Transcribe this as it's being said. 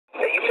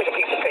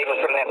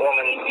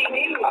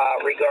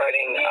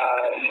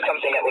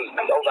something that was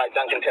over at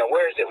Duncan Tail.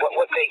 Where is it?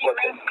 What date was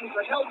it?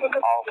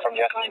 All from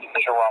yesterday.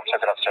 Jerome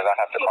took it upstairs. I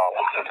have to call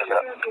him. He took it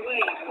up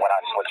when I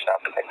switched out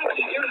the papers.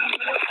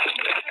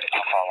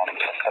 I'll call him.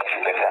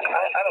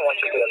 I don't want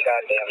you to do a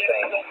goddamn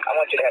thing. I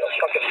want you to have a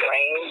fucking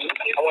brain.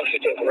 I want you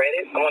to have read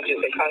it. I want you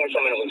to say,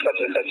 Congresswoman, it was such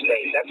and such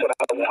date. That's what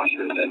I want.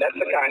 That's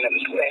the kind of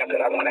stamp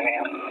that I want to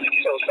have.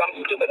 So some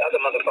stupid other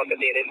motherfucker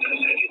did it,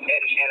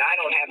 and I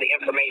don't have the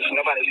information.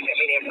 Nobody sent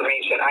me the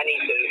information. I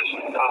need to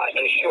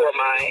ensure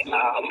my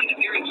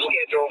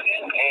schedule.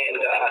 And,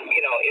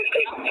 if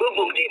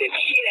boo-boo did it,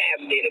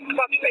 shit-ass did it,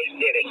 fuckface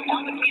did it,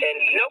 and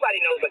nobody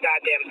knows a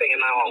goddamn thing in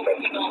my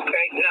office.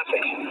 Okay?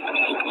 Nothing.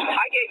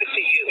 I gave it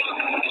to you.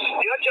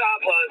 Your job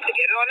was to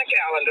get it on the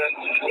calendar,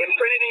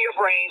 imprint it in your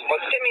brain, or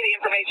send me the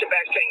information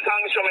back saying,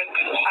 Congresswoman,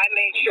 I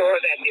made sure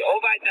that the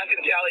Ovi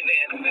Duncan Tell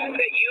event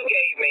that you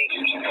gave me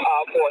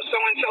for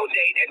so-and-so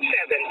date at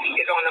 7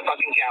 is on the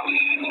fucking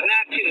calendar.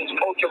 Not to,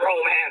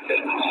 Jerome has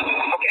it.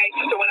 Okay?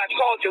 So when I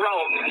called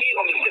Jerome, he's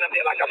going to be sitting up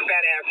there like a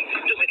fat-ass,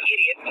 stupid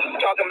idiot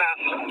talking about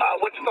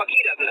what the fuck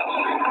he doesn't know.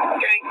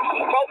 Okay?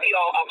 Both of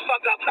y'all are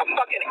fuck up a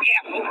fucking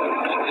F.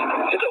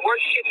 It's the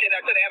worst shit that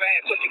I could have ever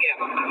had put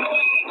together.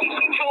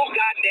 Two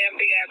goddamn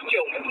big-ass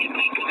children.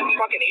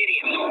 Fucking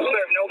idiots.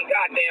 Serve no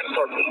goddamn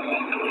purpose.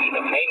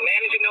 Ain't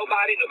managing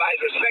nobody.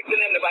 Nobody's respecting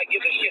them. Nobody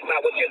gives a shit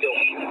about what